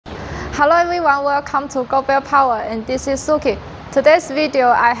Hello everyone, welcome to Gobel Power, and this is Suki. Today's video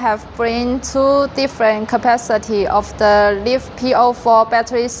I have bring two different capacity of the LiFePO4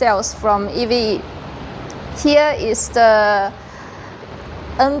 battery cells from EVE. Here is the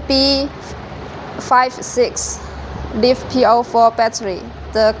MB56 LiFePO4 battery.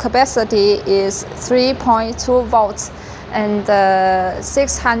 The capacity is 3.2 volts and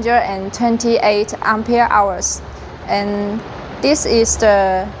 628 ampere hours. And this is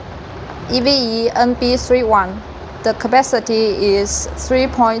the EVE MB31. The capacity is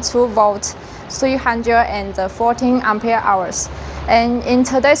 3.2 volts, 314 ampere hours. And in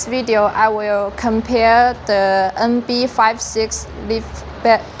today's video, I will compare the MB56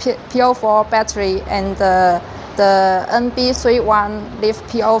 LiFePO4 battery and the MB31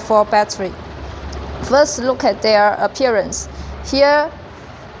 LiFePO4 battery. First, look at their appearance. Here,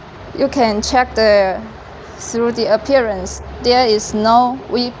 you can check through the appearance. There is no,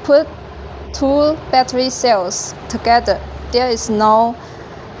 we put two battery cells together. There is no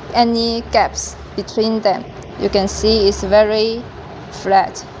any gaps between them. You can see it's very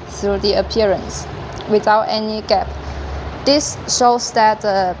flat through the appearance without any gap. This shows that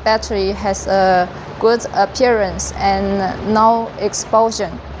the battery has a good appearance and no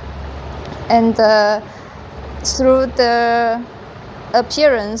explosion. And through the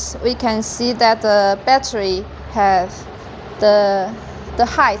appearance, we can see that the battery has the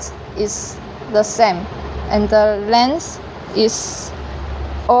height is the same and the length is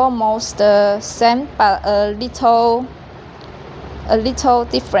almost the same, but a little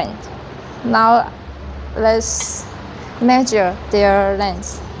different. Now let's measure their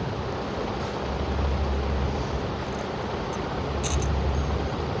length.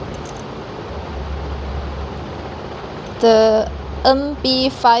 The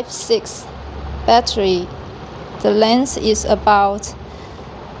MB56 battery, the length is about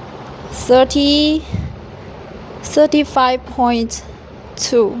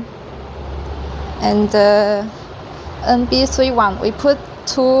 35.2, and the MB31, we put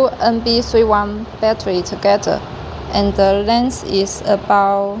two MB31 battery together, and the length is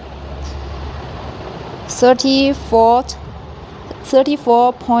about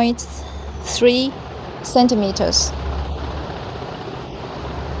 34.3 centimeters.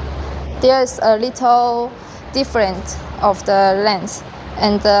 There is a little difference of the length,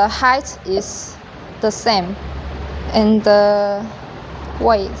 and the height is the same, and the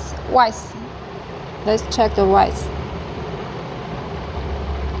width. Let's check the width.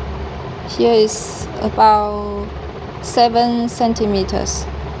 Here is about 7 centimeters,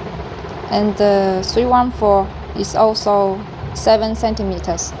 and the 314 is also 7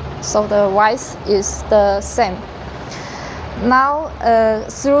 centimeters. So the width is the same. Now,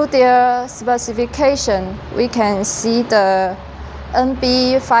 through their specification, we can see the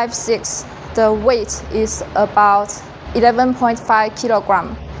MB56, the weight is about 11.5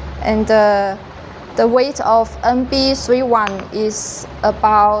 kilogram, and the weight of MB31 is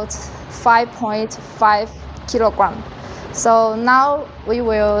about 5.5 kilogram. So now we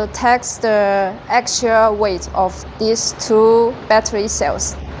will test the actual weight of these two battery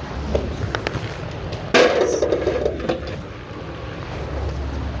cells.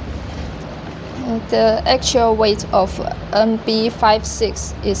 The actual weight of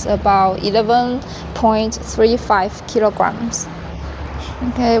MB56 is about 11.35 kilograms.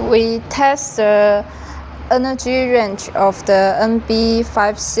 Okay, we test the energy range of the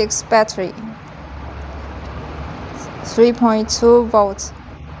MB56 battery. 3.2 volts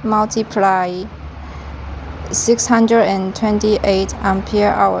multiply 628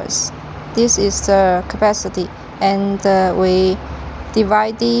 ampere hours. This is the capacity, and we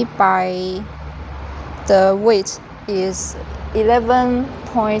divide it by the weight is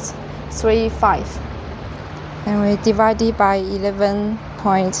 11.35, and we divide it by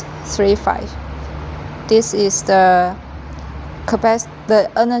 11.35. This is the capacity. The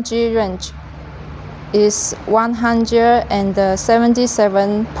energy range is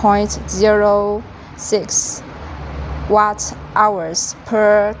 177.06 watt hours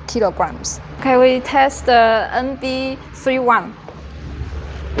per kilograms. Okay, we test the MB31.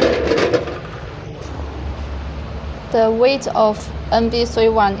 The weight of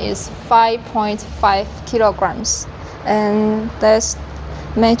MB31 is 5.5 kilograms, and let's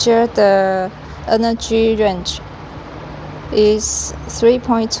measure the energy range. Is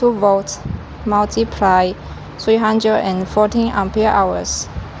 3.2 volts multiply 314 ampere hours,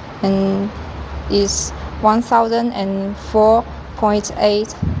 and is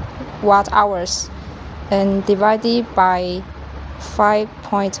 1004.8 watt hours, and divided by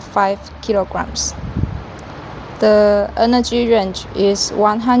 5.5 kilograms. The energy range is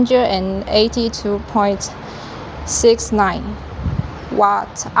 182.69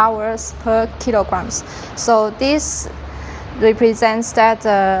 watt-hours per kilograms. So this represents that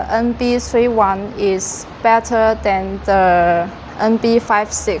the MB31 is better than the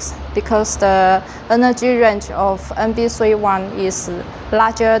MB56 because the energy range of MB31 is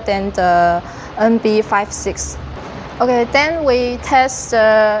larger than the MB56. Okay, then we test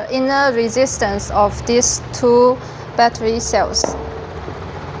the inner resistance of these two battery cells.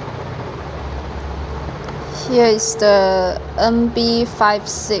 Here is the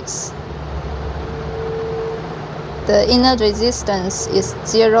MB56. The inner resistance is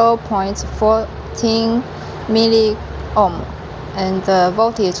 0.14 milliohm and the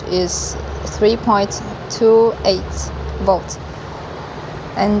voltage is 3.28 volt.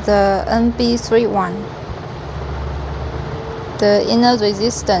 And the MB31, the inner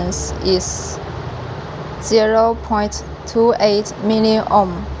resistance is 0.28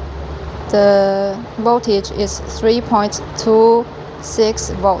 milliohm. The voltage is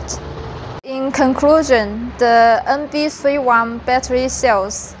 3.26 volt. In conclusion, the MB31 battery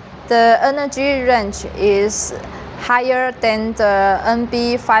cells, the energy range is higher than the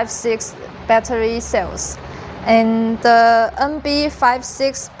MB56 battery cells. And the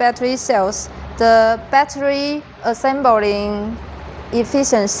MB56 battery cells, the battery assembling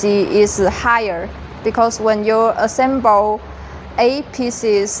efficiency is higher because when you assemble 8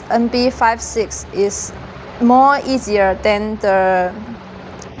 pieces, MB56 is more easier than the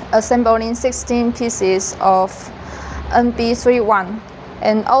assembling 16 pieces of MB31.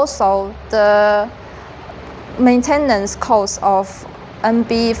 And also the maintenance cost of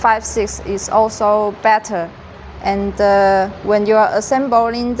MB56 is also better. And when you are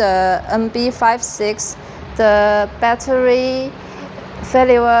assembling the MB56, the battery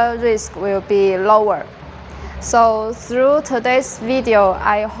failure risk will be lower. So through today's video,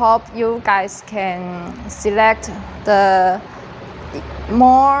 I hope you guys can select the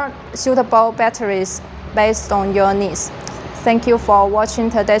more suitable batteries based on your needs. Thank you for watching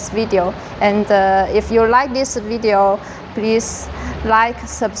today's video, and if you like this video, please like,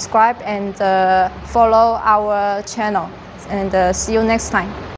 subscribe, and follow our channel, and see you next time.